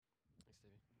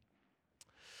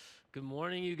Good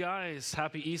morning, you guys.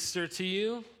 Happy Easter to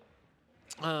you.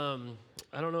 I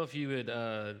don't know if you would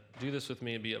do this with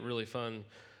me. It'd be really fun.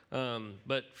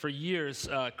 But for years,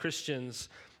 Christians,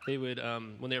 they would,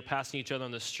 when they were passing each other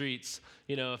on the streets,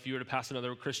 if you were to pass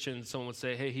another Christian, someone would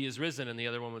say, "Hey, he is risen," and the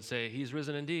other one would say, "He's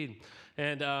risen indeed."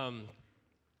 And I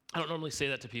don't normally say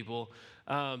that to people,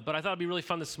 but I thought it'd be really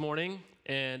fun this morning,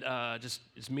 and just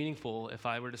it's meaningful if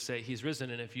I were to say, "He's risen,"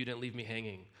 and if you didn't leave me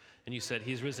hanging, and you said,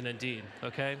 "He's risen indeed,"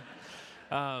 okay?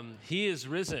 He is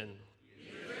risen.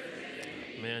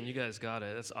 Man, you guys got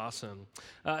it. That's awesome.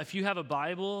 If you have a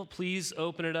Bible, please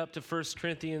open it up to 1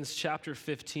 Corinthians chapter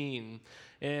 15.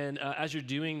 And as you're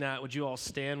doing that, would you all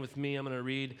stand with me? I'm going to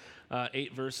read 9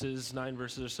 verses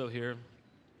or so here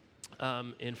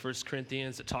in 1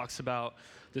 Corinthians. It talks about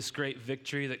this great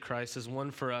victory that Christ has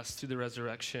won for us through the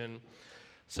resurrection.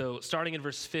 So starting in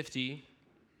verse 50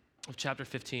 of chapter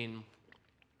 15,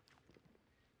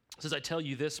 it says, "I tell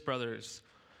you this, brothers,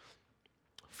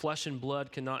 flesh and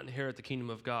blood cannot inherit the kingdom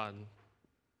of God,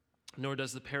 nor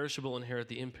does the perishable inherit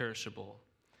the imperishable.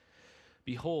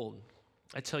 Behold,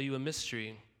 I tell you a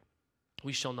mystery.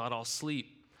 We shall not all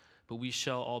sleep, but we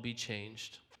shall all be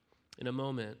changed. In a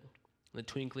moment, in the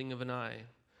twinkling of an eye,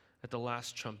 at the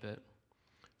last trumpet.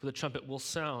 For the trumpet will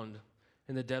sound,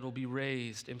 and the dead will be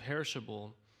raised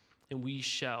imperishable, and we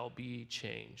shall be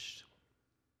changed.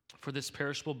 For this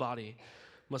perishable body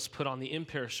must put on the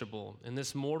imperishable, and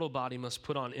this mortal body must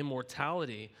put on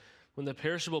immortality. When the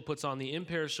perishable puts on the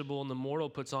imperishable, and the mortal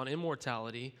puts on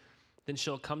immortality, then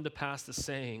shall come to pass the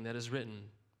saying that is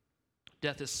written,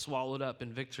 death is swallowed up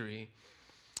in victory.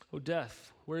 O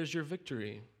death, where is your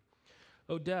victory?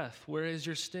 O death, where is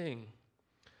your sting?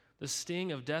 The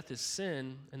sting of death is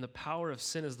sin, and the power of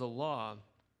sin is the law.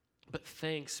 But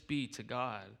thanks be to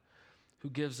God, who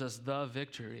gives us the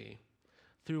victory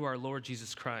through our Lord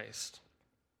Jesus Christ.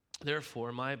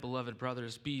 Therefore, my beloved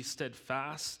brothers, be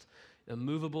steadfast,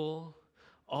 immovable,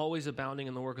 always abounding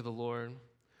in the work of the Lord,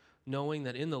 knowing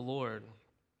that in the Lord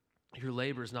your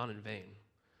labor is not in vain."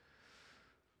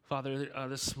 Father,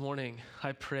 this morning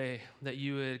I pray that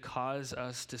you would cause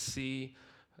us to see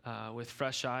with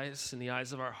fresh eyes, in the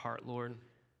eyes of our heart, Lord,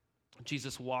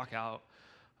 Jesus walk out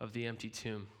of the empty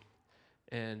tomb,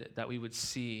 and that we would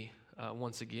see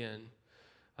once again,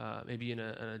 maybe in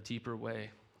a deeper way,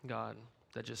 God,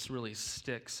 that just really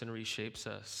sticks and reshapes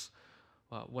us,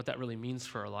 what that really means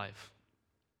for our life.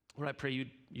 Lord, I pray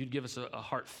you'd give us a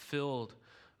heart filled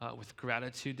with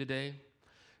gratitude today,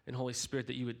 and Holy Spirit,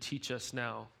 that you would teach us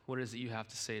now what it is that you have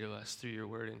to say to us through your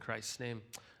word. In Christ's name,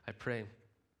 I pray.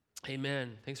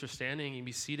 Amen. Thanks for standing. You can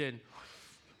be seated.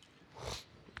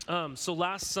 So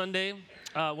last Sunday,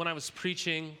 when I was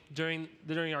preaching during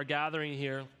our gathering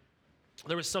here,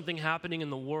 there was something happening in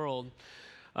the world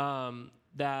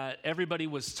that everybody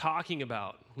was talking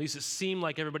about. At least it seemed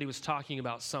like everybody was talking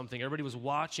about something. Everybody was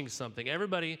watching something.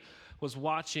 Everybody was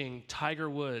watching Tiger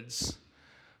Woods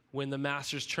win the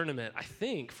Masters tournament, I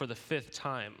think, for the 5th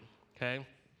time, okay? And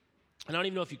I don't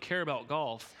even know if you care about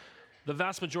golf. The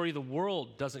vast majority of the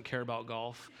world doesn't care about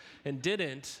golf, and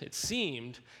didn't, it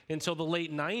seemed, until the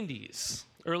late 90s,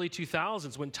 early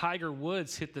 2000s, when Tiger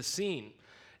Woods hit the scene.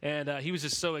 And he was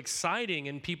just so exciting,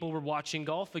 and people were watching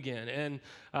golf again.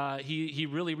 And he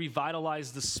really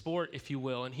revitalized the sport, if you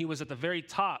will. And he was at the very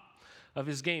top of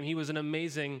his game. He was an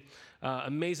amazing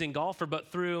golfer,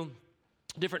 but through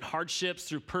different hardships,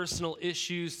 through personal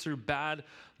issues, through bad,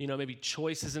 maybe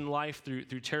choices in life, through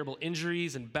terrible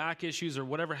injuries and back issues or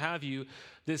whatever have you,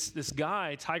 this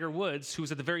guy, Tiger Woods, who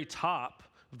was at the very top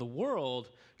of the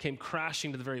world, came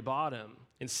crashing to the very bottom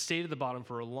and stayed at the bottom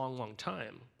for a long, long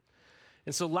time.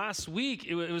 And so last week,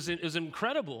 it was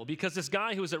incredible, because this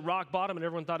guy who was at rock bottom and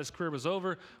everyone thought his career was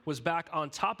over was back on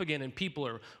top again, and people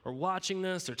are watching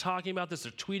this, they're talking about this,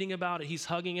 they're tweeting about it, he's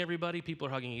hugging everybody, people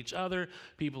are hugging each other,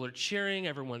 people are cheering,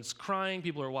 everyone's crying,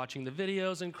 people are watching the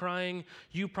videos and crying.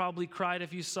 You probably cried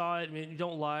if you saw it. I mean,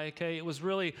 don't lie, okay? It was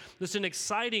really just an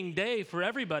exciting day for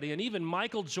everybody, and even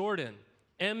Michael Jordan,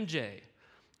 MJ,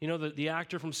 the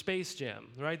actor from Space Jam,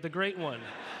 right? The great one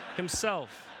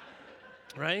himself,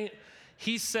 right?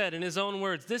 He said in his own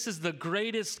words, "This is the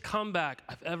greatest comeback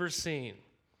I've ever seen."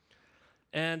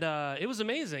 And it was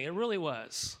amazing. It really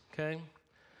was, okay?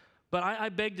 But I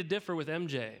beg to differ with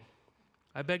MJ.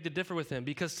 I beg to differ with him,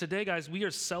 because today, guys, we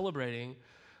are celebrating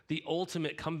the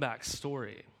ultimate comeback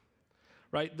story,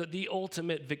 right? The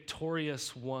ultimate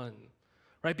victorious one,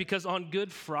 right? Because on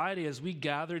Good Friday, as we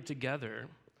gathered together,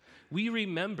 we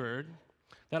remembered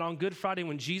that on Good Friday,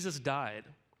 when Jesus died,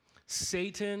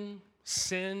 Satan,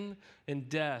 sin, and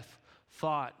death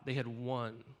thought they had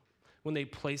won when they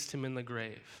placed him in the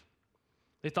grave.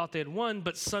 They thought they had won,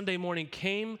 but Sunday morning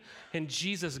came and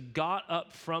Jesus got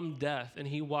up from death and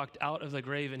he walked out of the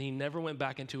grave and he never went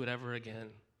back into it ever again.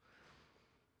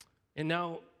 And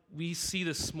now we see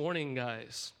this morning,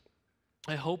 guys,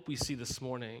 I hope we see this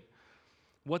morning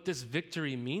what this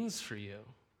victory means for you.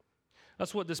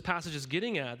 That's what this passage is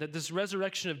getting at, that this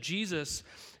resurrection of Jesus,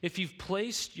 if you've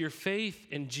placed your faith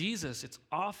in Jesus, it's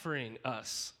offering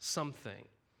us something.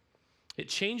 It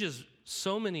changes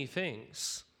so many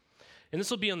things. And this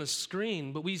will be on the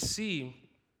screen, but we see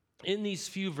in these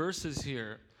few verses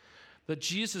here that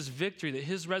Jesus' victory, that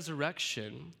his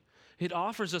resurrection, it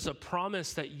offers us a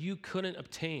promise that you couldn't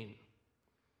obtain.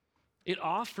 It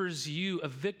offers you a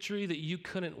victory that you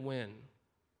couldn't win.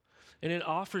 And it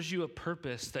offers you a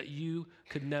purpose that you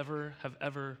could never have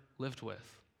ever lived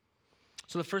with.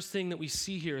 So the first thing that we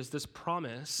see here is this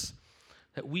promise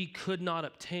that we could not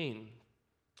obtain.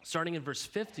 Starting in verse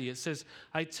 50, it says,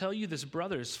 I tell you this,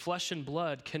 brothers, flesh and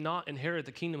blood cannot inherit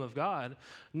the kingdom of God,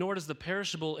 nor does the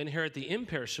perishable inherit the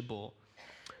imperishable.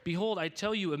 Behold, I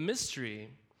tell you a mystery.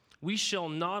 We shall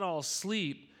not all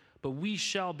sleep, but we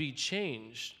shall be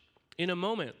changed. In a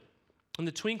moment, in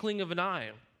the twinkling of an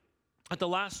eye, at the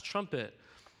last trumpet,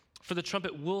 for the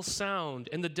trumpet will sound,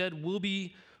 and the dead will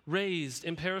be raised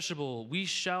imperishable. We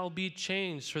shall be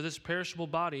changed, for this perishable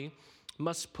body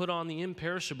must put on the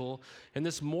imperishable, and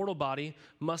this mortal body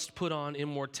must put on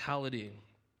immortality.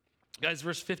 Guys,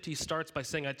 verse 50 starts by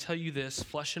saying, I tell you this,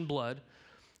 flesh and blood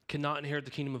cannot inherit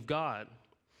the kingdom of God,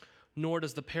 nor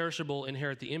does the perishable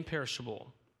inherit the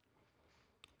imperishable.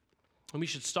 And we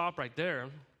should stop right there,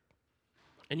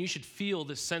 and you should feel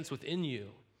this sense within you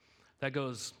that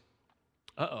goes,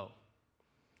 uh-oh.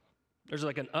 There's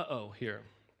like an uh-oh here.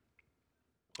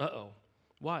 Uh-oh.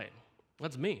 Why?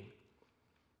 That's me,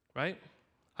 right?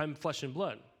 I'm flesh and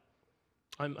blood.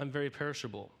 I'm very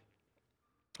perishable.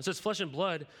 It says flesh and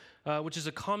blood, which is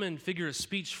a common figure of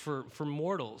speech for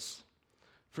mortals,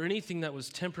 for anything that was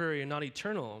temporary and not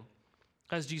eternal.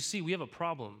 As do you see, we have a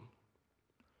problem.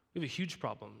 We have a huge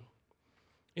problem.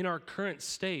 In our current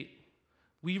state,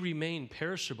 we remain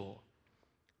perishable.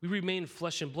 We remain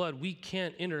flesh and blood. We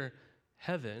can't enter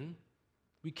heaven.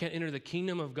 We can't enter the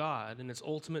kingdom of God in its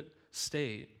ultimate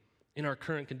state in our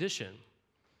current condition.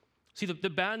 See, the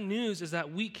bad news is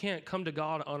that we can't come to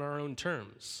God on our own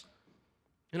terms.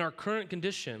 In our current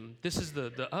condition, this is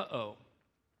the uh-oh.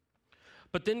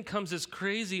 But then comes this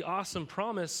crazy, awesome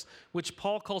promise, which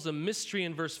Paul calls a mystery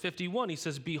in verse 51. He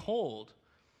says, behold,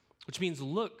 which means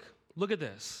look at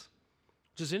this.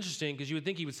 Which is interesting because you would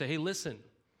think he would say, hey, listen.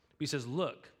 But he says,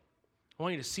 look, I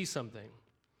want you to see something.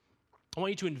 I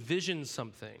want you to envision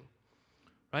something,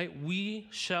 right? We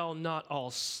shall not all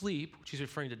sleep, which he's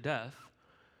referring to death,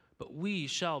 but we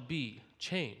shall be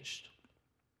changed.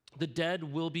 The dead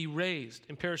will be raised,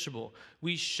 imperishable.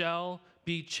 We shall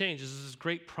be changed. This is a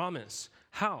great promise.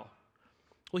 How?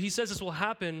 Well, he says this will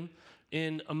happen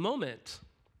in a moment.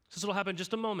 This will happen in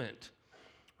just a moment.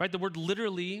 Right? The word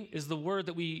literally is the word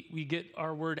that we get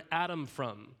our word atom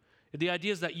from. The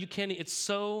idea is that you can't, it's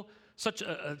such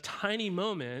a tiny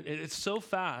moment, it's so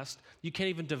fast, you can't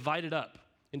even divide it up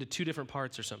into two different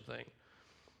parts or something.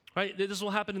 Right? This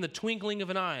will happen in the twinkling of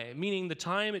an eye, meaning the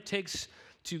time it takes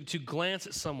to glance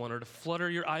at someone or to flutter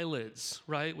your eyelids,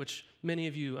 right? Which many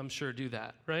of you, I'm sure, do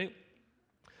that, right?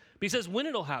 But he says when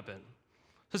it'll happen.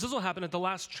 He says this will happen at the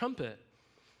last trumpet.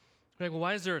 You're like, well,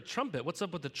 why is there a trumpet? What's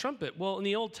up with the trumpet? Well, in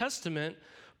the Old Testament,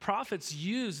 prophets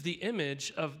use the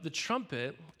image of the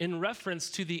trumpet in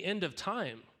reference to the end of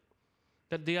time.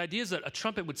 That the idea is that a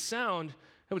trumpet would sound,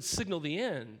 it would signal the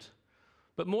end.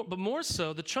 But more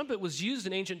so, the trumpet was used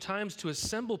in ancient times to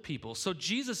assemble people. So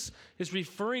Jesus is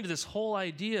referring to this whole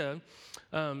idea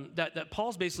that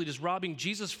Paul's basically just robbing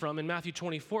Jesus from in Matthew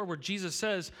 24, where Jesus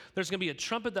says there's going to be a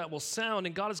trumpet that will sound,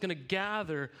 and God is going to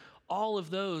gather all of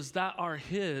those that are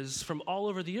his from all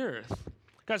over the earth.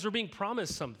 Guys, we're being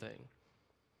promised something.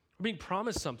 We're being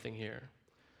promised something here.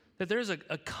 That there's a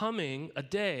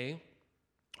day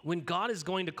when God is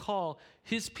going to call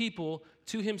his people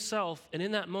to himself, and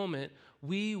in that moment,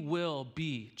 we will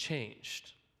be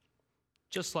changed.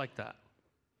 Just like that.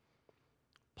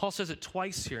 Paul says it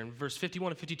twice here in verse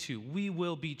 51 and 52. We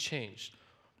will be changed.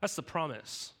 That's the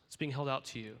promise. It's being held out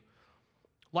to you.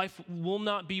 Life will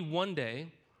not be one day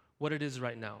what it is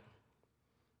right now.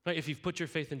 Right? If you've put your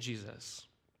faith in Jesus.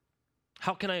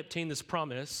 How can I obtain this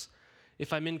promise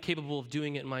if I'm incapable of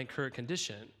doing it in my current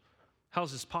condition? How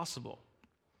is this possible?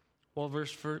 Well,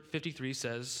 verse 53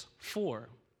 says, for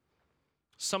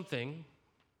something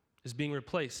is being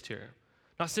replaced here.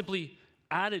 Not simply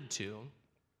added to.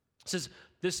 It says,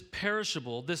 this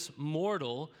perishable, this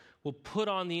mortal, will put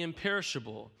on the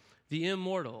imperishable, the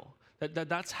immortal.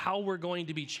 That's how we're going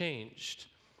to be changed.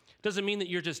 Doesn't mean that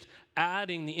you're just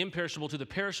adding the imperishable to the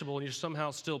perishable and you're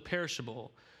somehow still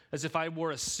perishable. As if I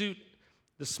wore a suit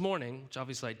this morning, which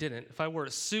obviously I didn't. If I wore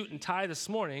a suit and tie this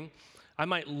morning, I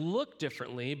might look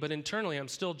differently, but internally I'm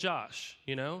still Josh,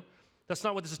 you know? That's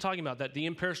not what this is talking about, that the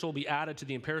imperishable will be added to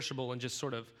the imperishable and just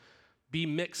sort of be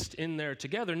mixed in there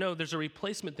together. No, there's a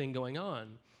replacement thing going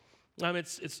on.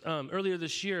 Earlier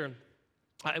this year,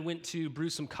 I went to brew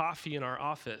some coffee in our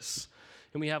office,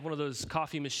 and we have one of those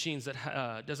coffee machines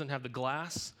that doesn't have the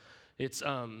glass. It's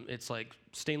like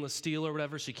stainless steel or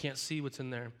whatever, so you can't see what's in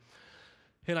there.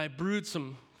 And I brewed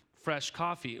some fresh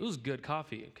coffee. It was good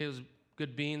coffee. Okay, it was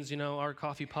good beans. You know, our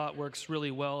coffee pot works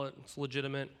really well. It's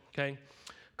legitimate. Okay,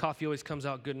 coffee always comes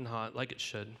out good and hot, like it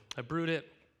should. I brewed it.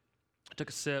 I took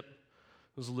a sip.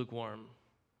 It was lukewarm.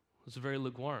 It was very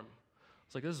lukewarm. I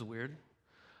was like, this is weird.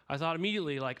 I thought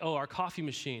immediately, like, oh, our coffee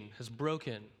machine has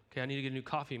broken. Okay, I need to get a new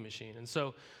coffee machine. And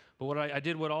so, but what I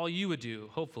did what all you would do,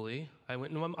 hopefully. I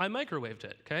went and I microwaved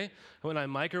it, okay? I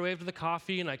microwaved the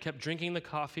coffee, and I kept drinking the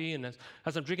coffee. And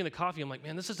as I'm drinking the coffee, I'm like,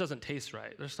 man, this just doesn't taste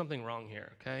right. There's something wrong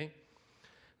here, okay?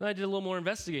 Then I did a little more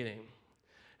investigating.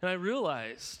 And I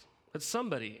realized that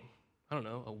somebody, I don't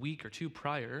know, a week or two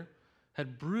prior,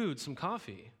 had brewed some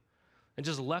coffee and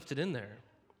just left it in there.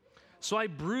 So I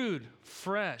brewed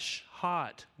fresh,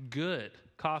 hot, good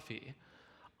coffee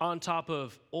on top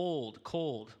of old,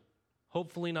 cold,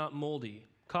 hopefully not moldy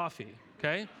coffee,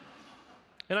 okay?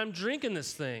 And I'm drinking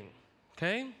this thing,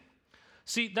 okay?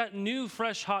 See, that new,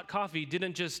 fresh, hot coffee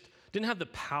didn't have the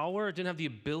power, didn't have the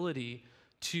ability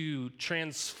to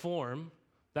transform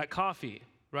that coffee,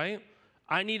 right?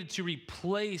 I needed to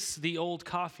replace the old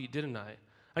coffee, didn't I?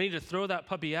 I needed to throw that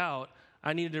puppy out.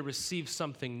 I needed to receive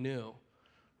something new,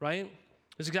 right?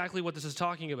 That's exactly what this is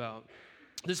talking about.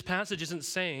 This passage isn't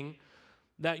saying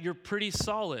that you're pretty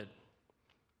solid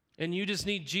and you just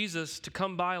need Jesus to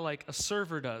come by like a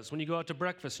server does. When you go out to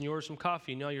breakfast and you order some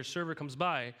coffee, and now your server comes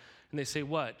by and they say,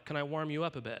 what? Can I warm you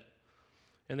up a bit?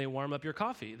 And they warm up your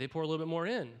coffee. They pour a little bit more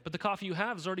in. But the coffee you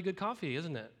have is already good coffee,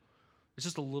 isn't it? It's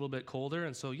just a little bit colder,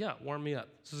 and so yeah, warm me up.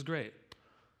 This is great.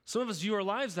 Some of us view our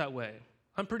lives that way.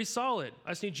 I'm pretty solid.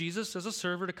 I just need Jesus as a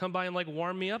server to come by and like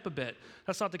warm me up a bit.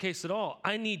 That's not the case at all.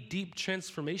 I need deep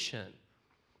transformation.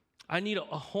 I need a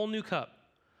whole new cup.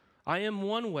 I am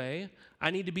one way.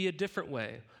 I need to be a different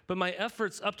way. But my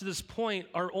efforts up to this point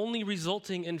are only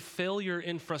resulting in failure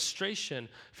and frustration.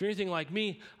 If you're anything like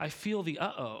me, I feel the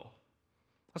uh-oh.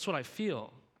 That's what I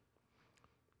feel.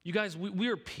 You guys, we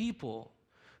are people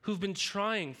who've been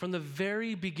trying from the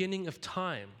very beginning of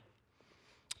time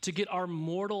to get our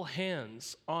mortal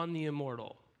hands on the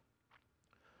immortal.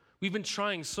 We've been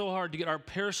trying so hard to get our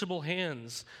perishable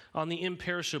hands on the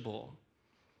imperishable.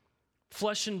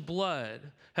 Flesh and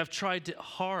blood have tried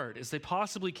hard as they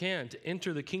possibly can to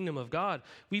enter the kingdom of God.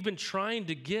 We've been trying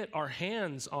to get our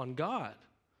hands on God.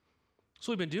 That's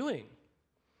what we've been doing.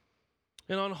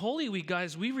 And on Holy Week,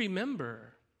 guys, we've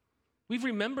remembered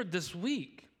this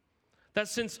week that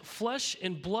since flesh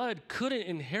and blood couldn't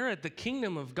inherit the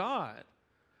kingdom of God,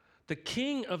 the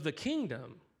King of the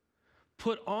kingdom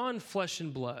put on flesh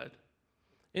and blood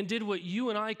and did what you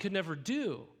and I could never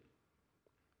do.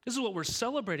 This is what we're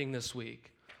celebrating this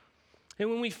week. And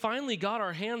when we finally got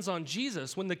our hands on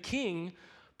Jesus, when the King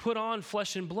put on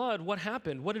flesh and blood, what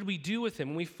happened? What did we do with him?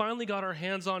 When we finally got our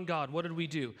hands on God, what did we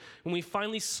do? When we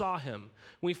finally saw him,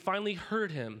 when we finally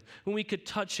heard him, when we could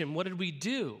touch him, what did we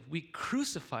do? We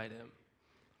crucified him.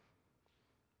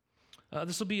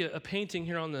 This will be a painting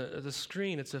here on the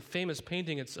screen. It's a famous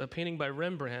painting. It's a painting by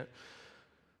Rembrandt.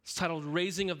 It's titled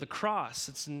Raising of the Cross.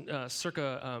 It's in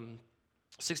circa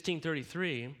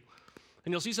 1633. And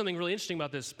you'll see something really interesting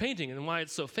about this painting and why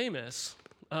it's so famous.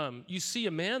 You see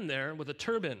a man there with a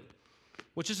turban,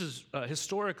 which is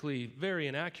historically very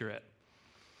inaccurate.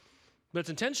 But it's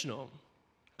intentional,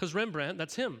 because Rembrandt,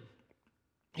 that's him.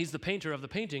 He's the painter of the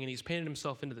painting, and he's painted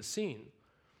himself into the scene.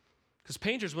 Because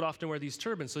painters would often wear these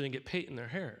turbans so they didn't get paint in their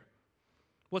hair.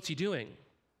 What's he doing?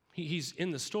 He's in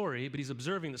the story, but he's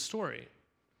observing the story.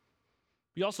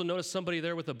 You also notice somebody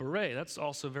there with a beret. That's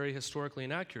also very historically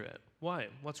inaccurate. Why?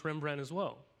 What's Rembrandt as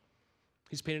well?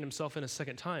 He's painted himself in a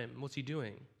second time. What's he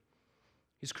doing?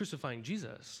 He's crucifying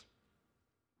Jesus.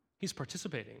 He's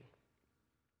participating.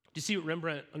 Do you see what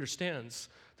Rembrandt understands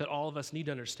that all of us need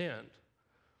to understand?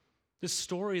 This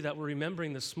story that we're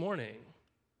remembering this morning,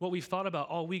 what we've thought about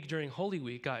all week during Holy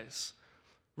Week, guys,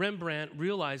 Rembrandt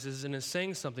realizes and is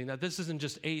saying something that this isn't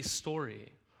just a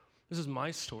story. This is my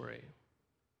story.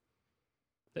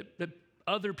 That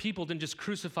other people didn't just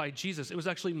crucify Jesus. It was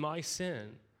actually my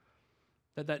sin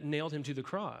that nailed him to the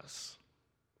cross.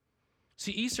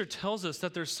 See, Easter tells us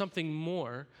that there's something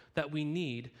more that we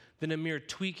need than a mere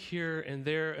tweak here and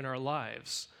there in our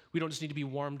lives. We don't just need to be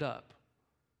warmed up.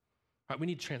 Right? We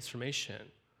need transformation.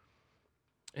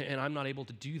 And I'm not able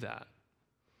to do that.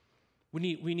 We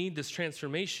need this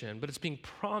transformation, but it's being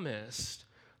promised,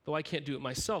 though I can't do it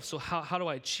myself. So how do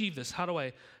I achieve this? How do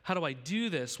I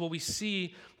do this? Well, we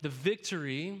see the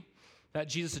victory that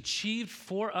Jesus achieved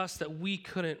for us that we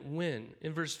couldn't win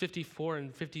in verse 54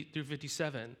 and 50 through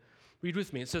 57. Read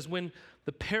with me. It says, when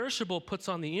the perishable puts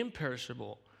on the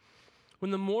imperishable,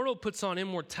 when the mortal puts on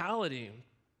immortality,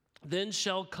 then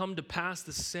shall come to pass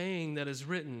the saying that is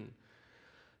written,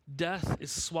 death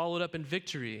is swallowed up in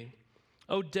victory.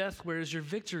 O death, where is your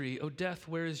victory? O death,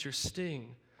 where is your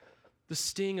sting? The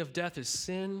sting of death is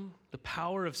sin. The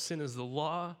power of sin is the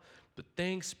law. But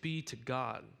thanks be to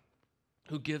God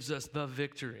who gives us the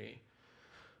victory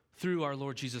through our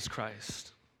Lord Jesus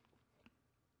Christ.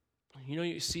 You know what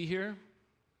you see here?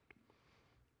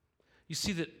 You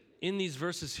see that in these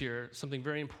verses here, something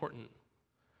very important.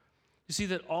 You see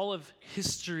that all of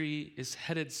history is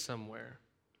headed somewhere.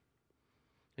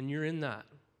 And you're in that.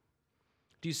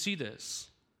 Do you see this?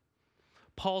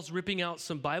 Paul's ripping out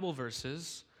some Bible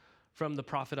verses from the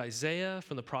prophet Isaiah,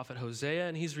 from the prophet Hosea,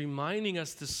 and he's reminding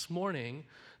us this morning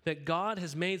that God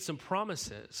has made some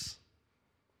promises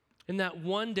and that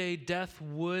one day death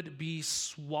would be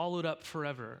swallowed up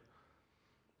forever.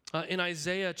 In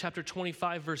Isaiah chapter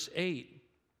 25, verse 8,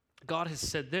 God has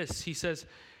said this. He says,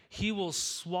 he will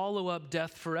swallow up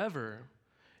death forever,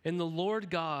 and the Lord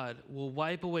God will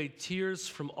wipe away tears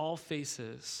from all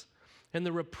faces, and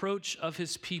the reproach of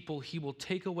his people he will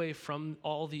take away from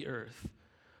all the earth,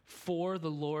 for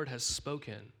the Lord has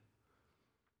spoken.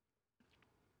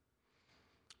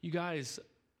 You guys,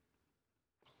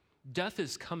 death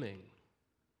is coming.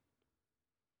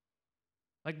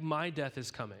 Like my death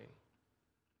is coming.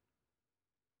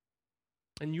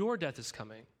 And your death is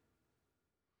coming.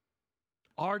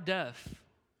 Our death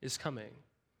is coming.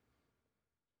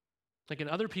 Like, and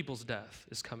other people's death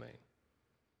is coming.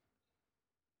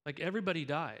 Like, everybody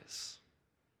dies.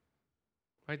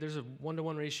 Right? There's a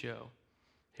 1-to-1 ratio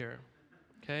here.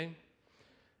 Okay?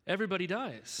 Everybody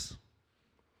dies.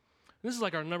 This is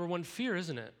like our number one fear,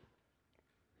 isn't it?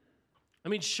 I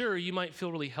mean, sure, you might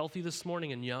feel really healthy this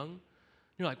morning and young.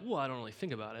 You're like, well, I don't really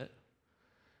think about it.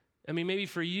 I mean, maybe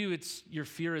for you, it's your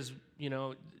fear is,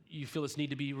 you feel this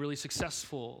need to be really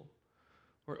successful,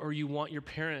 or you want your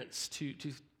parents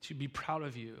to be proud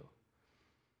of you.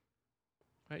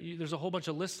 Right? There's a whole bunch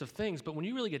of lists of things, but when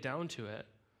you really get down to it,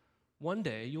 one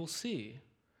day you'll see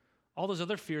all those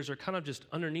other fears are kind of just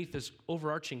underneath this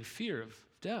overarching fear of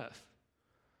death.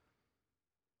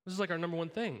 This is like our number one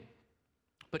thing.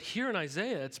 But here in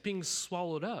Isaiah, it's being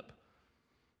swallowed up.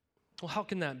 Well, how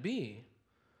can that be?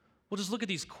 Well, just look at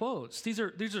these quotes. These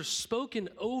are spoken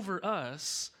over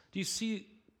us. Do you see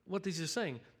what these are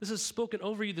saying? This is spoken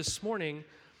over you this morning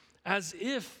as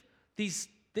if these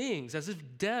things, as if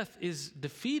death is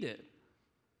defeated,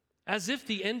 as if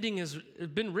the ending has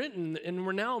been written and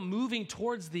we're now moving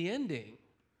towards the ending.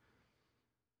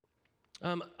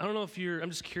 I don't know if I'm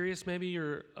just curious, maybe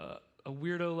you're a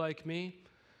weirdo like me,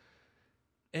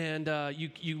 and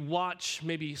you watch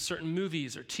maybe certain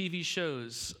movies or TV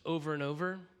shows over and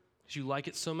over because you like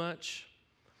it so much.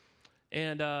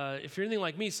 And if you're anything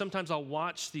like me, sometimes I'll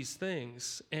watch these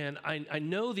things, and I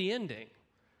know the ending.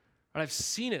 I've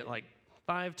seen it like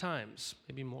 5 times,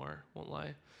 maybe more, won't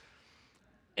lie.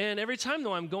 And every time,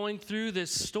 though, I'm going through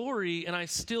this story, and I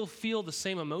still feel the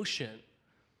same emotion.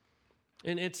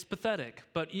 And it's pathetic,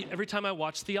 but every time I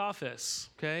watch The Office,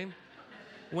 okay,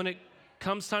 when it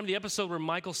comes time to the episode where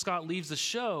Michael Scott leaves the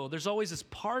show, there's always this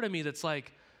part of me that's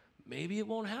like, maybe it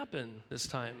won't happen this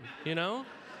time,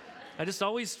 I just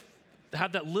always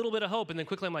have that little bit of hope, and then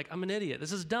quickly I'm like, I'm an idiot.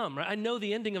 This is dumb, right? I know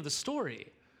the ending of the story,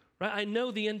 right? I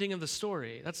know the ending of the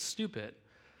story. That's stupid.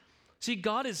 See,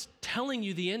 God is telling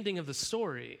you the ending of the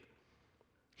story.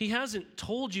 He hasn't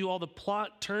told you all the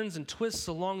plot turns and twists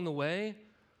along the way.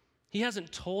 He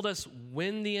hasn't told us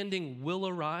when the ending will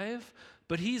arrive,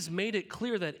 but he's made it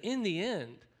clear that in the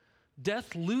end,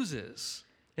 death loses,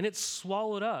 and it's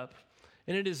swallowed up,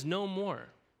 and it is no more.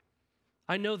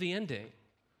 I know the ending.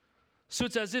 So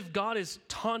it's as if God is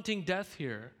taunting death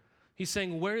here. He's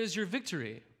saying, where is your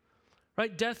victory?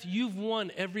 Right? Death, you've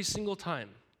won every single time.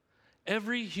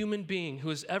 Every human being who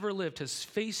has ever lived has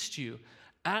faced you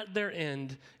at their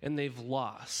end, and they've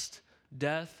lost.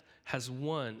 Death has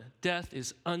won. Death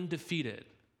is undefeated.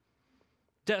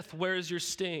 Death, where is your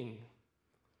sting?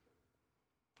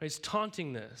 He's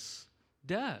taunting this.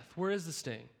 Death, where is the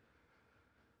sting?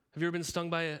 Have you ever been stung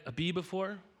by a bee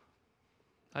before?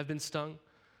 I've been stung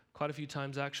quite a few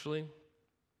times actually.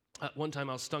 At one time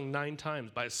I was stung 9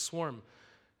 times by a swarm,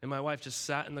 and my wife just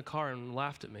sat in the car and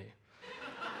laughed at me.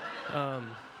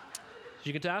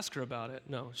 You get to ask her about it.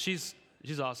 No, she's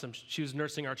awesome. She was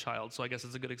nursing our child, so I guess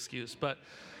it's a good excuse. But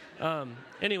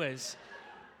anyways,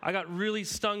 I got really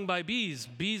stung by bees.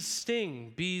 Bees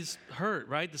sting. Bees hurt,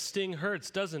 right? The sting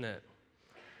hurts, doesn't it?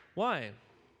 Why?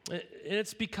 And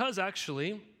it's because,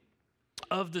 actually,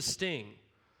 of the sting.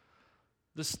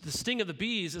 The sting of the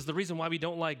bees is the reason why we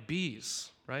don't like bees,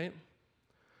 right?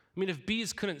 I mean, if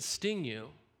bees couldn't sting you,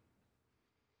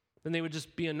 then they would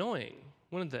just be annoying,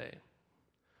 wouldn't they?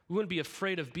 We wouldn't be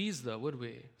afraid of bees, though, would we,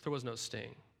 if there was no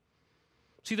sting?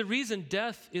 See, the reason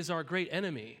death is our great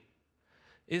enemy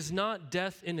is not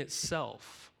death in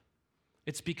itself.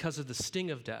 It's because of the sting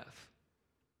of death.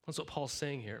 That's what Paul's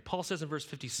saying here. Paul says in verse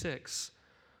 56,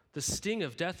 the sting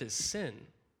of death is sin.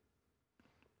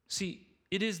 See,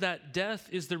 it is that death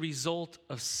is the result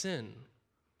of sin.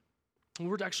 And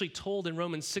we're actually told in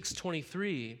Romans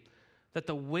 6:23 that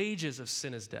the wages of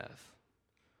sin is death.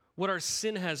 What our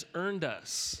sin has earned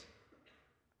us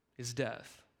is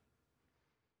death.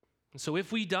 And so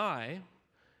if we die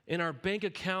and our bank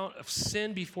account of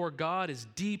sin before God is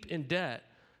deep in debt,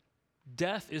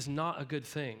 death is not a good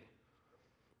thing.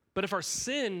 But if our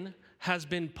sin has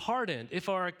been pardoned, if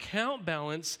our account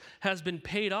balance has been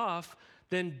paid off,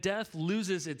 then death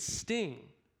loses its sting.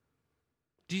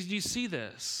 Do you see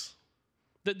this?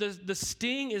 The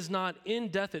sting is not in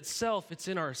death itself, it's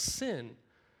in our sin.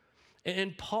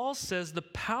 And Paul says the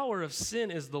power of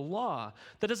sin is the law.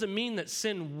 That doesn't mean that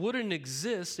sin wouldn't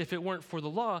exist if it weren't for the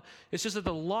law. It's just that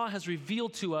the law has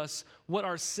revealed to us what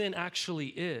our sin actually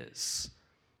is.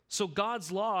 So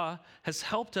God's law has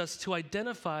helped us to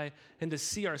identify and to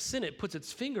see our sin. It puts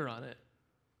its finger on it.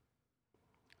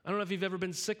 I don't know if you've ever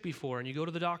been sick before and you go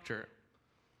to the doctor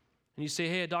and you say,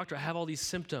 hey, doctor, I have all these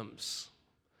symptoms.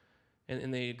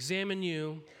 And they examine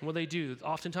you, and what they do,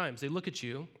 oftentimes they look at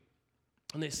you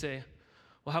and they say,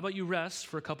 well, how about you rest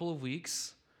for a couple of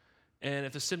weeks, and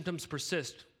if the symptoms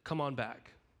persist, come on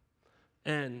back.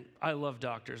 And I love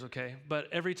doctors, okay? But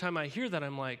every time I hear that,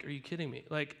 I'm like, are you kidding me?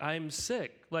 Like, I'm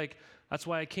sick. Like, that's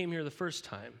why I came here the first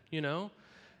time, you know?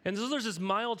 And so there's this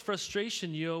mild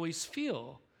frustration you always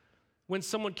feel when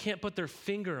someone can't put their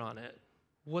finger on it.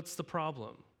 What's the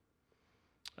problem?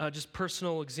 Just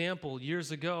personal example, years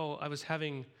ago, I was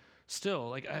having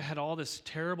I had all this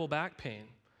terrible back pain,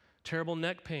 terrible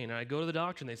neck pain. And I'd go to the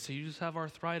doctor and they'd say, you just have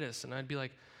arthritis. And I'd be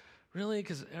like, really?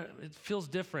 Because it feels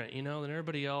different, you know, than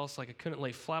everybody else. Like I couldn't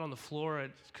lay flat on the floor. I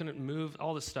couldn't move,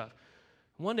 all this stuff.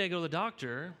 One day I go to the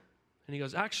doctor and he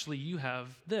goes, actually, you have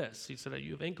this. He said,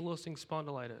 you have ankylosing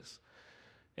spondylitis.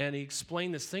 And he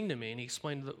explained this thing to me and he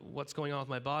explained what's going on with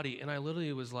my body. And I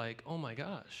literally was like, oh my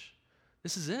gosh,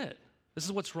 this is it. This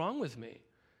is what's wrong with me.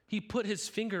 He put his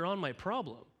finger on my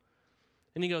problem.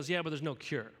 And he goes, yeah, but there's no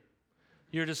cure.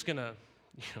 You're just going to,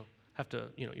 have to,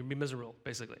 you'll be miserable,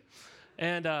 basically.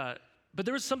 And, but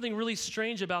there was something really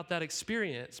strange about that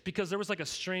experience because there was like a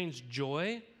strange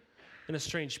joy and a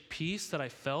strange peace that I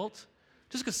felt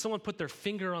just because someone put their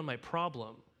finger on my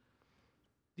problem.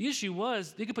 The issue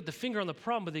was they could put the finger on the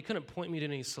problem, but they couldn't point me to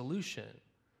any solution.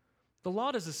 The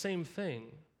law does the same thing.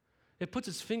 It puts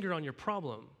its finger on your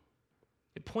problem.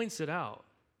 It points it out.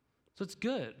 So it's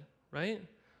good, right?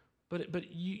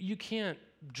 But you can't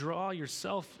draw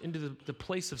yourself into the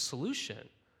place of solution.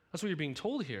 That's what you're being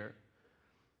told here.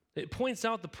 It points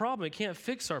out the problem. It can't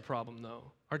fix our problem, though.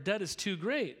 Our debt is too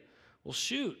great. Well,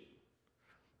 shoot.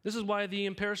 This is why the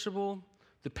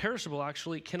perishable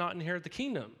actually cannot inherit the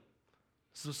kingdom.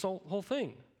 This is the whole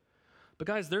thing. But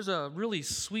guys, there's a really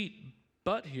sweet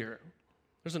but here.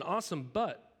 There's an awesome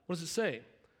but. What does it say?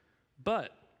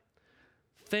 But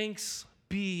thanks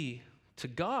be to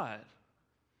God.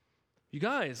 You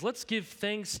guys, let's give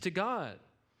thanks to God.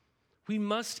 We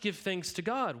must give thanks to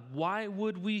God. Why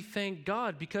would we thank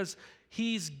God? Because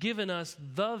he's given us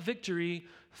the victory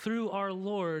through our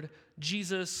Lord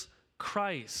Jesus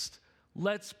Christ.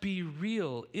 Let's be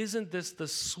real. Isn't this the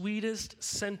sweetest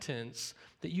sentence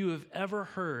that you have ever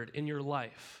heard in your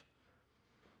life?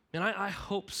 And I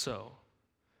hope so.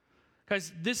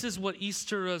 Guys, this is what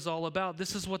Easter is all about.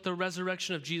 This is what the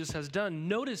resurrection of Jesus has done.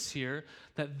 Notice here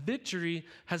that victory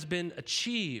has been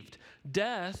achieved.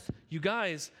 Death, you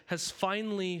guys, has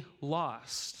finally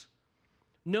lost.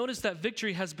 Notice that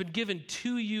victory has been given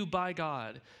to you by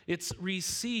God. It's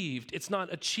received. It's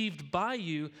not achieved by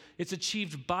you. It's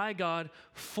achieved by God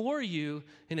for you,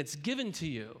 and it's given to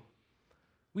you.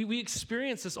 We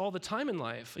experience this all the time in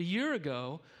life. A year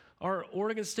ago, our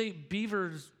Oregon State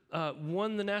Beavers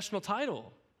won the national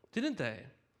title, didn't they?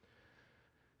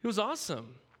 It was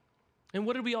awesome. And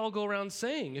what did we all go around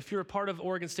saying? If you're a part of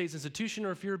Oregon State's institution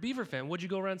or if you're a Beaver fan, what'd you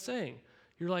go around saying?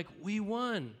 You're like, we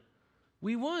won.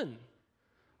 We won.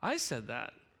 I said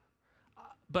that.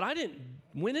 But I didn't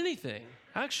win anything,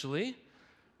 actually.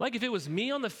 Like if it was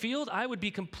me on the field, I would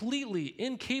be completely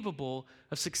incapable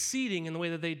of succeeding in the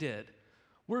way that they did.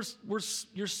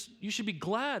 You should be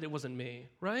glad it wasn't me,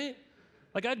 right?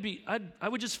 Like I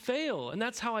would just fail. And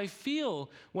that's how I feel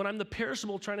when I'm the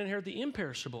perishable trying to inherit the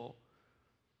imperishable.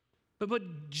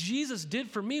 But Jesus did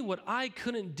for me what I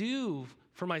couldn't do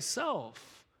for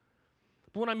myself.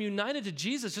 But when I'm united to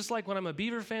Jesus, just like when I'm a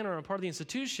Beaver fan or I'm a part of the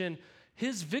institution,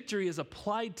 his victory is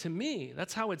applied to me.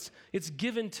 That's how it's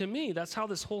given to me. That's how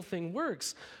this whole thing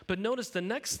works. But notice the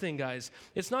next thing, guys.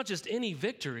 It's not just any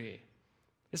victory.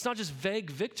 It's not just vague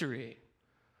victory.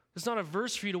 It's not a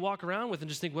verse for you to walk around with and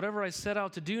just think, whatever I set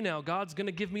out to do now, God's going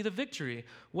to give me the victory.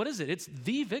 What is it? It's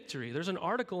the victory. There's an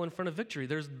article in front of victory.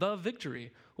 There's the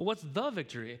victory. Well, what's the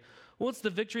victory? Well, it's the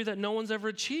victory that no one's ever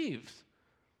achieved.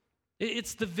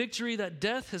 It's the victory that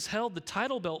death has held the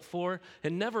title belt for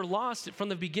and never lost it from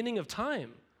the beginning of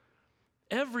time.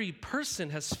 Every person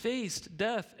has faced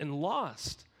death and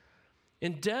lost.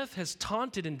 And death has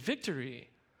taunted in victory.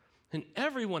 And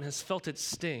everyone has felt its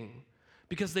sting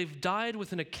because they've died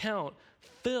with an account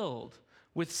filled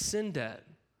with sin debt.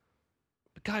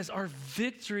 But guys, our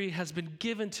victory has been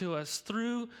given to us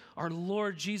through our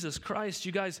Lord Jesus Christ.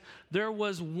 You guys, there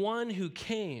was one who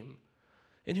came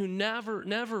and who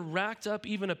never racked up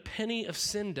even a penny of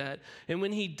sin debt. And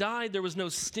when he died, there was no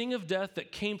sting of death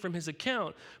that came from his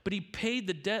account, but he paid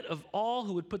the debt of all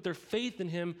who would put their faith in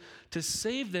him to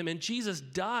save them. And Jesus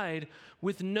died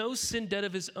with no sin debt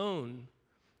of his own.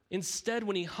 Instead,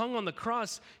 when he hung on the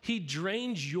cross, he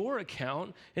drained your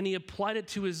account and he applied it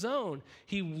to his own.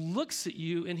 He looks at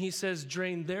you and he says,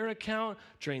 drain their account,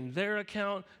 drain their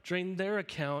account, drain their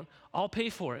account. I'll pay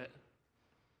for it.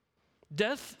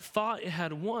 Death thought it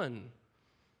had won,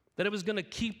 that it was going to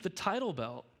keep the title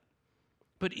belt.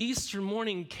 But Easter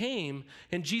morning came,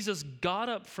 and Jesus got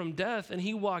up from death, and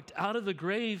he walked out of the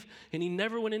grave, and he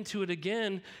never went into it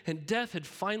again, and death had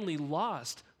finally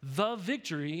lost. The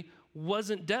victory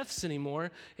wasn't death's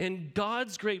anymore, and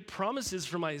God's great promises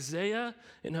from Isaiah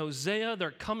and Hosea,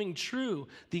 they're coming true.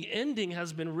 The ending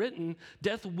has been written.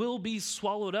 Death will be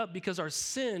swallowed up because our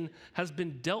sin has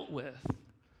been dealt with.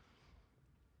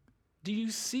 Do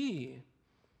you see?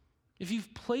 If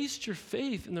you've placed your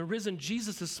faith in the risen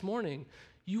Jesus this morning,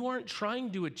 you aren't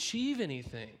trying to achieve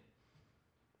anything.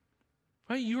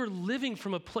 Right? You are living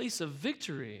from a place of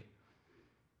victory.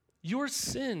 Your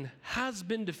sin has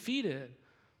been defeated.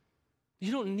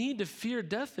 You don't need to fear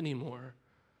death anymore.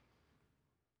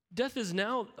 Death is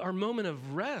now our moment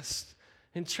of rest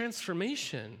and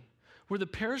transformation, where the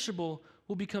perishable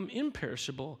will become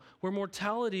imperishable, where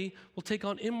mortality will take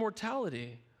on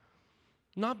immortality.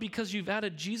 Not because you've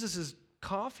added Jesus'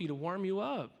 coffee to warm you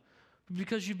up, but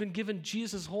because you've been given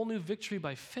Jesus' whole new victory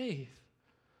by faith.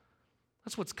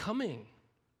 That's what's coming.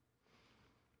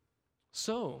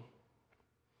 So,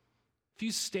 if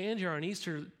you stand here on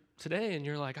Easter today and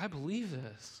you're like, I believe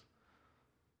this,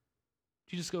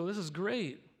 you just go, this is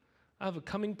great. I have a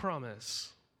coming promise.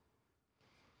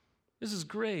 This is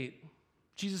great.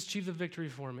 Jesus achieved the victory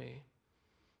for me.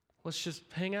 Let's just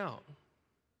hang out.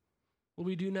 What do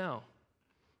we do now?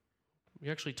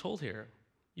 You're actually told here,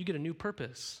 you get a new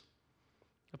purpose.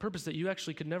 A purpose that you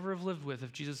actually could never have lived with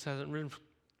if Jesus hasn't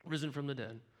risen from the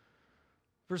dead.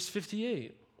 Verse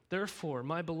 58, therefore,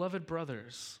 my beloved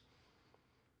brothers,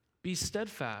 be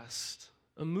steadfast,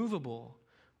 immovable,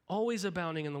 always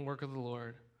abounding in the work of the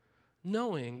Lord,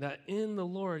 knowing that in the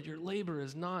Lord your labor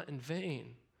is not in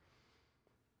vain.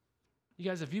 You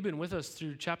guys, if you've been with us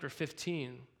through chapter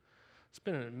 15, it's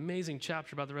been an amazing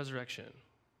chapter about the resurrection.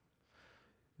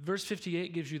 Verse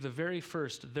 58 gives you the very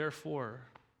first, therefore,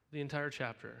 the entire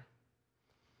chapter.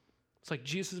 It's like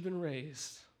Jesus has been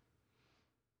raised.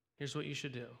 Here's what you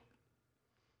should do.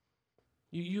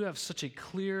 You have such a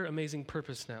clear, amazing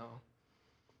purpose now.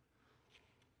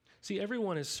 See,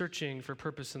 everyone is searching for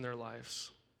purpose in their lives.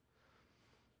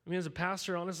 I mean, as a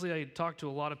pastor, honestly, I talk to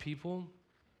a lot of people,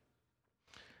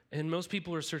 and most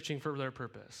people are searching for their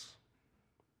purpose.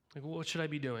 Like, what should I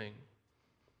be doing?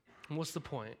 And what's the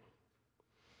point?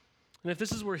 And if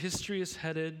this is where history is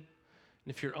headed,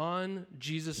 and if you're on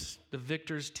Jesus, the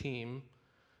victor's team,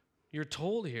 you're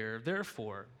told here,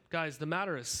 therefore, guys, the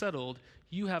matter is settled.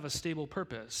 You have a stable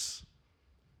purpose.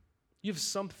 You have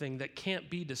something that can't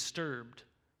be disturbed,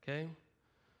 okay?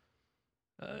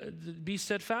 Be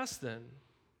steadfast then.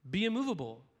 Be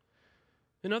immovable.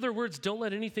 In other words, don't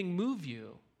let anything move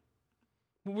you.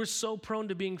 We're so prone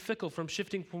to being fickle, from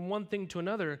shifting from one thing to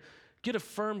another. Get a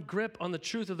firm grip on the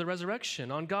truth of the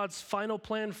resurrection, on God's final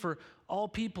plan for all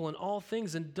people and all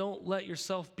things, and don't let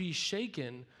yourself be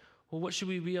shaken. Well, what should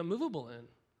we be unmovable in?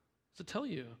 What does it tell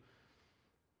you?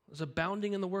 It's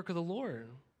abounding in the work of the Lord.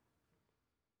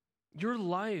 Your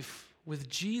life with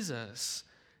Jesus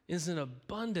is an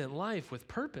abundant life with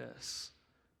purpose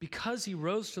because he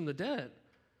rose from the dead.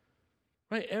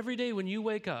 Right? Every day when you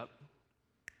wake up,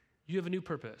 you have a new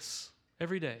purpose.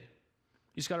 Every day.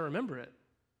 You just got to remember it.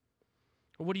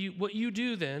 What you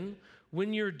do then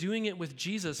when you're doing it with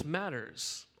Jesus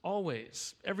matters.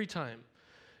 Always. Every time.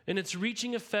 And its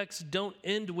reaching effects don't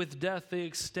end with death. They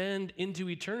extend into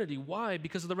eternity. Why?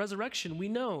 Because of the resurrection. We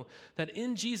know that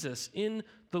in Jesus, in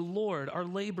the Lord, our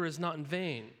labor is not in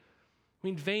vain. I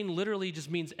mean, vain literally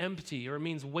just means empty, or it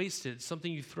means wasted,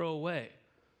 something you throw away.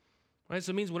 Right?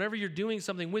 So it means whenever you're doing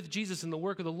something with Jesus in the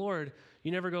work of the Lord,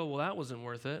 you never go, well, that wasn't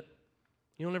worth it.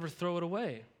 You don't ever throw it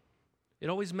away. It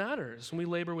always matters when we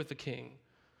labor with the King.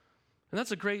 And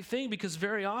that's a great thing because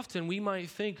very often we might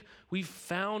think we've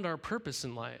found our purpose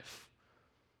in life.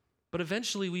 But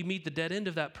eventually we meet the dead end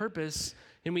of that purpose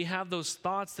and we have those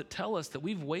thoughts that tell us that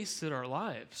we've wasted our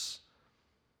lives.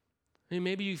 I mean,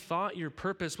 maybe you thought your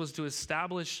purpose was to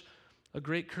establish a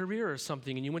great career or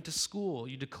something, and you went to school,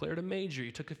 you declared a major,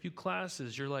 you took a few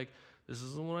classes, you're like, this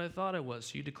isn't what I thought it was.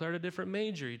 So you declared a different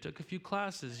major, you took a few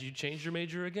classes, you changed your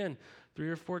major again 3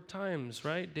 or 4 times,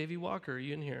 right? Davy Walker, are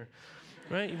you in here?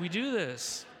 Right? We do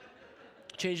this.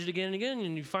 Change it again and again,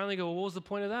 and you finally go, well, what was the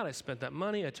point of that? I spent that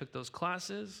money, I took those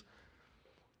classes.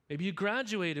 Maybe you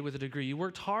graduated with a degree, you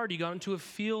worked hard, you got into a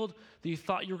field that you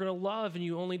thought you were going to love, and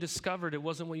you only discovered it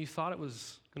wasn't what you thought it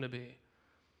was going to be.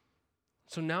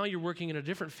 So now you're working in a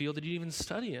different field that you didn't even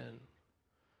study in.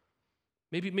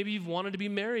 Maybe you've wanted to be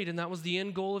married, and that was the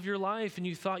end goal of your life, and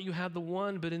you thought you had the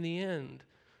one, but in the end,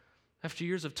 after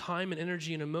years of time and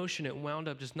energy and emotion, it wound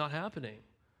up just not happening.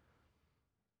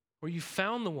 Or you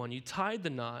found the one, you tied the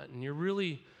knot, and you're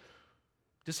really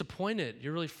disappointed,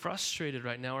 you're really frustrated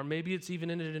right now, or maybe it's even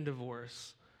ended in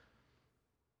divorce.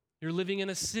 You're living in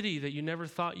a city that you never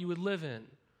thought you would live in.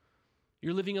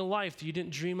 You're living a life that you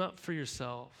didn't dream up for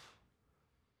yourself.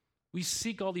 We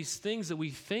seek all these things that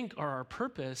we think are our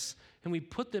purpose, and we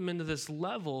put them into this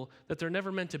level that they're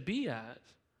never meant to be at.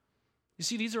 You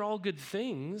see, these are all good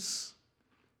things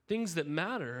that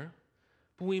matter,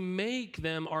 but we make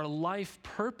them our life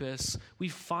purpose. We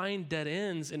find dead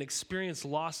ends and experience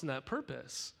loss in that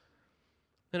purpose.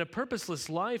 And a purposeless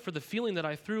life, or the feeling that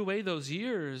I threw away those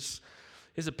years,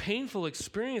 is a painful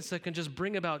experience that can just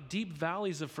bring about deep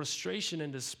valleys of frustration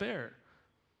and despair.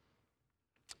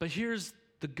 But here's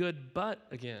the good but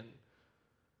again.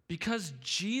 Because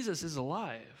Jesus is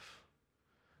alive,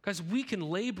 guys, we can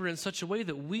labor in such a way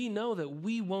that we know that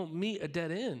we won't meet a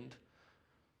dead end.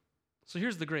 So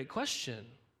here's the great question.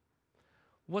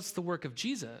 What's the work of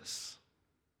Jesus?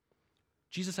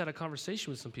 Jesus had a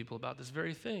conversation with some people about this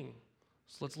very thing.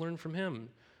 So let's learn from him.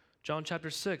 John chapter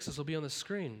 6, this will be on the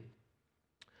screen.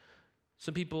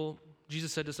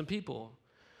 Jesus said to some people,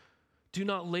 do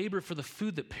not labor for the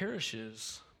food that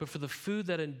perishes, but for the food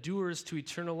that endures to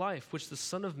eternal life, which the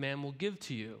Son of Man will give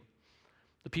to you.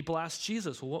 The people asked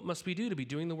Jesus, well, what must we do to be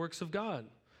doing the works of God?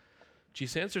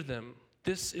 Jesus answered them,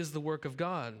 this is the work of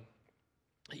God,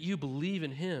 that you believe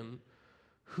in him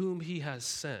whom he has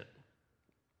sent.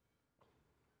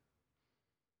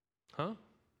 Huh? I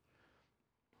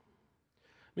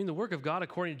mean, the work of God,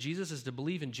 according to Jesus, is to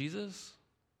believe in Jesus.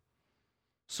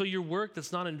 So your work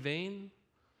that's not in vain,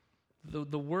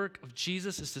 the work of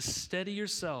Jesus is to steady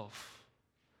yourself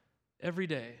every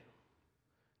day,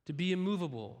 to be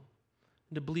immovable,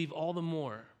 and to believe all the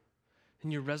more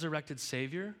in your resurrected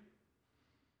Savior.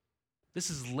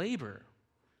 This is labor,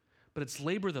 but it's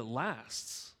labor that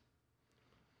lasts.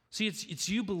 See, it's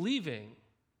you believing,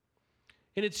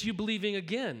 and it's you believing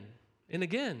again and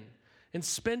again, and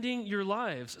spending your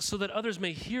lives so that others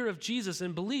may hear of Jesus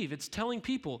and believe. It's telling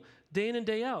people day in and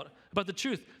day out about the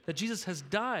truth that Jesus has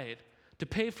died to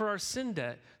pay for our sin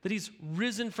debt, that he's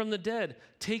risen from the dead,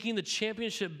 taking the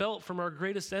championship belt from our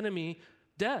greatest enemy,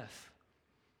 death.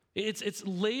 It's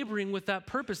laboring with that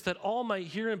purpose that all might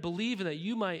hear and believe and that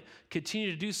you might continue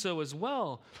to do so as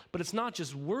well. But it's not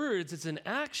just words, it's in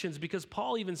actions, because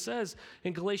Paul even says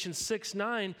in Galatians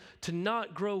 6:9 to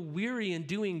not grow weary in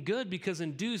doing good, because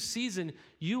in due season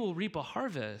you will reap a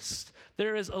harvest.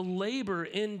 There is a labor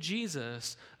in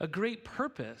Jesus, a great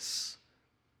purpose.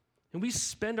 And we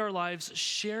spend our lives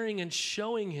sharing and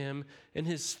showing him in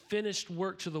his finished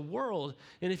work to the world.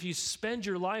 And if you spend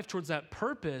your life towards that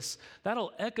purpose,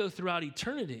 that'll echo throughout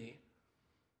eternity.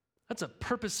 That's a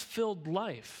purpose-filled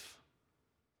life.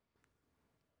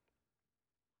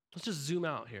 Let's just zoom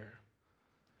out here.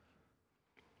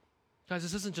 Guys,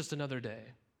 this isn't just another day.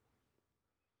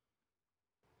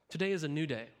 Today is a new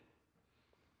day.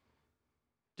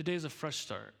 Today is a fresh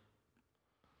start.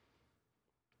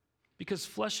 Because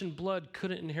flesh and blood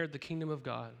couldn't inherit the kingdom of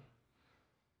God.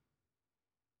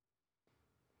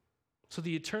 So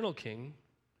the eternal King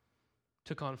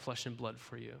took on flesh and blood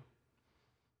for you.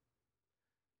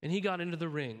 And he got into the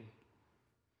ring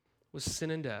with sin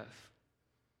and death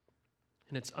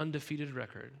and its undefeated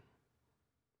record.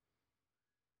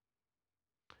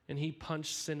 And he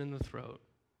punched sin in the throat.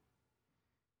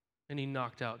 And he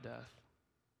knocked out death.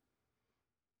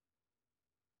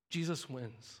 Jesus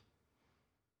wins.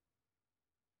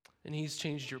 And he's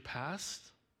changed your past,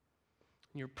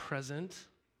 and your present,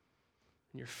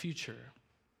 and your future.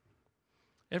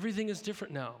 Everything is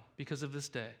different now because of this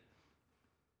day.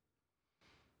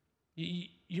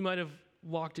 You might have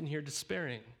walked in here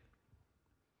despairing.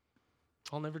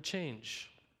 I'll never change.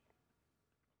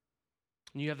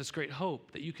 And you have this great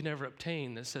hope that you can never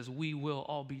obtain that says we will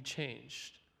all be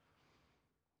changed.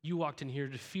 You walked in here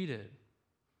defeated.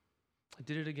 I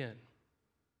did it again.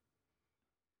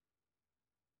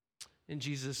 In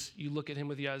Jesus, you look at him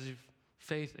with the eyes of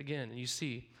faith again, and you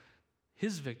see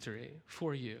his victory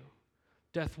for you.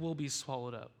 Death will be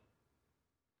swallowed up.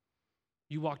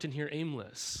 You walked in here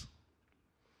aimless.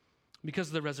 Because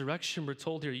of the resurrection, we're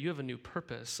told here, you have a new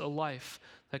purpose, a life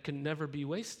that can never be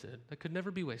wasted,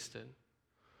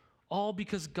 All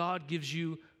because God gives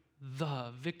you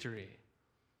the victory.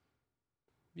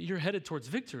 You're headed towards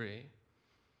victory.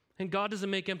 And God doesn't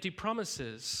make empty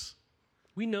promises.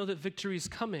 We know that victory is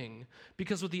coming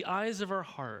because with the eyes of our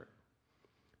heart,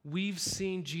 we've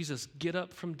seen Jesus get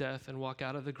up from death and walk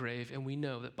out of the grave, and we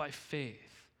know that by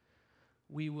faith,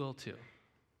 we will too.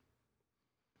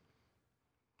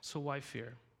 So why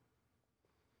fear?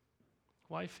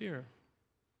 Why fear?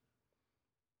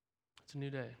 It's a new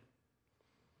day.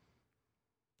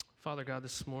 Father God,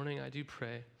 this morning I do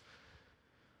pray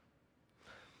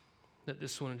that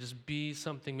this wouldn't just be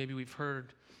something maybe we've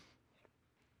heard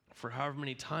for however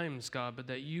many times, God, but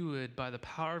that you would, by the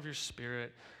power of your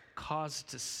Spirit, cause us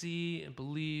to see and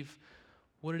believe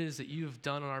what it is that you have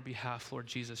done on our behalf, Lord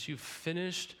Jesus. You've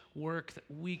finished work that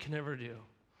we can never do.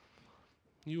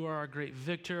 You are our great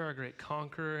victor, our great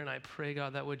conqueror, and I pray,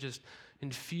 God, that would just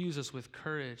infuse us with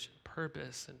courage,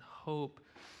 purpose, and hope.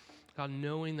 God,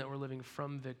 knowing that we're living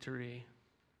from victory,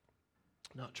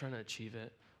 not trying to achieve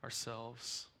it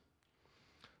ourselves.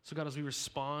 So God, as we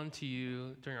respond to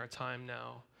you during our time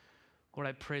now, Lord,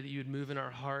 I pray that you would move in our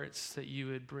hearts, that you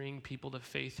would bring people to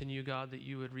faith in you, God, that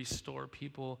you would restore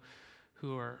people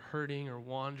who are hurting or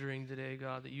wandering today,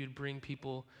 God, that you would bring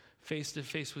people face to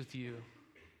face with you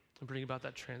and bring about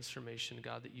that transformation,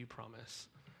 God, that you promise.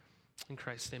 In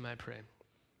Christ's name I pray.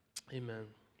 Amen.